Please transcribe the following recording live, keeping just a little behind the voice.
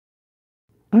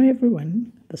Hi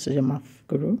everyone, this is your math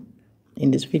guru.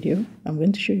 In this video, I'm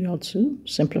going to show you how to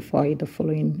simplify the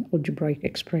following algebraic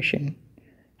expression.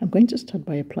 I'm going to start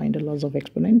by applying the laws of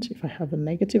exponents. If I have a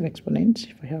negative exponent,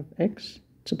 if I have x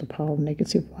to the power of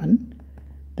 -1,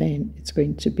 then it's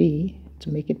going to be,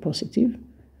 to make it positive,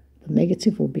 the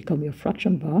negative will become your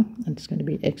fraction bar, and it's going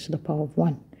to be x to the power of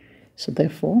 1. So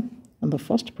therefore, on the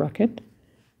first bracket,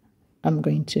 I'm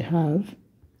going to have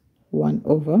 1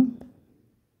 over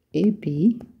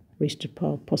AB raised to the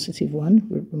power of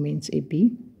 +1 remains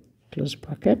AB, close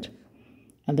bracket.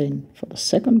 And then for the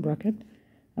second bracket,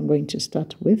 I'm going to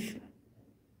start with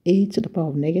a to the power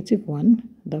of -1.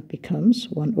 That becomes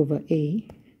 1 over a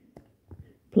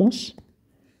plus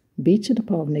b to the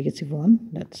power of -1.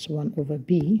 That's 1 over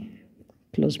b,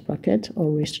 close bracket,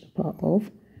 or raised to the power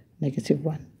of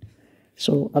 -1.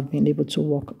 So I've been able to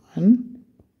work on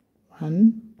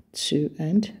 1, 2,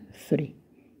 and 3.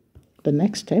 The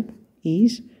next step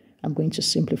is I'm going to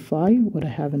simplify what I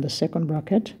have in the second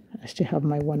bracket. I still have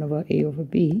my 1 over a over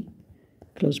b,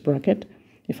 close bracket.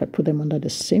 If I put them under the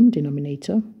same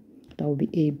denominator, that will be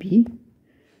ab.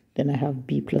 Then I have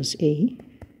b plus a,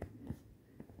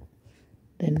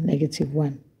 then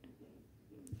 -1.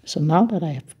 So now that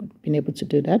I have been able to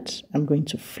do that, I'm going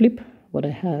to flip what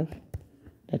I have.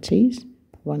 That is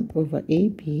 1 over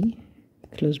ab,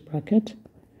 close bracket,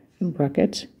 in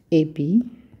bracket, ab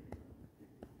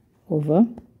over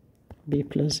b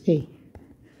plus a.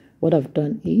 What I've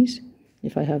done is,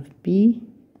 if I have b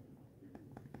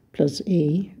plus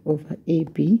a over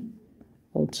ab,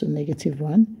 also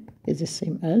 -1, is the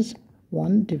same as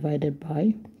 1 divided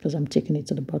by, because I'm taking it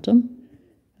to the bottom,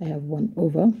 I have 1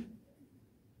 over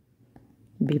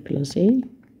b plus a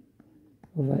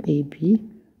over ab,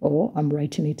 or I'm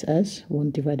writing it as 1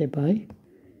 divided by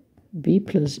b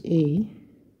plus a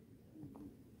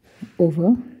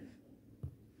over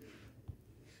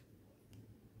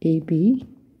AB,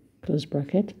 close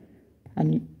bracket,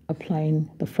 and applying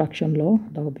the fraction law,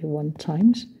 that will be 1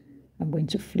 times. I'm going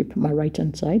to flip my right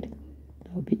hand side.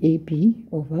 That will be AB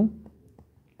over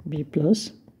B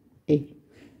plus A.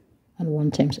 And 1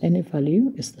 times any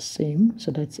value is the same,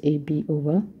 so that's AB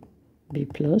over B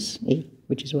plus A,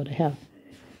 which is what I have.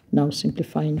 Now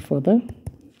simplifying further,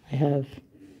 I have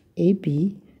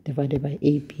AB divided by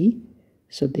AB,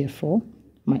 so therefore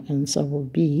my answer will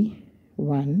be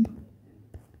 1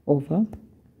 over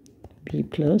b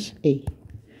plus a.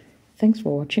 Thanks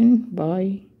for watching.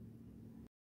 Bye.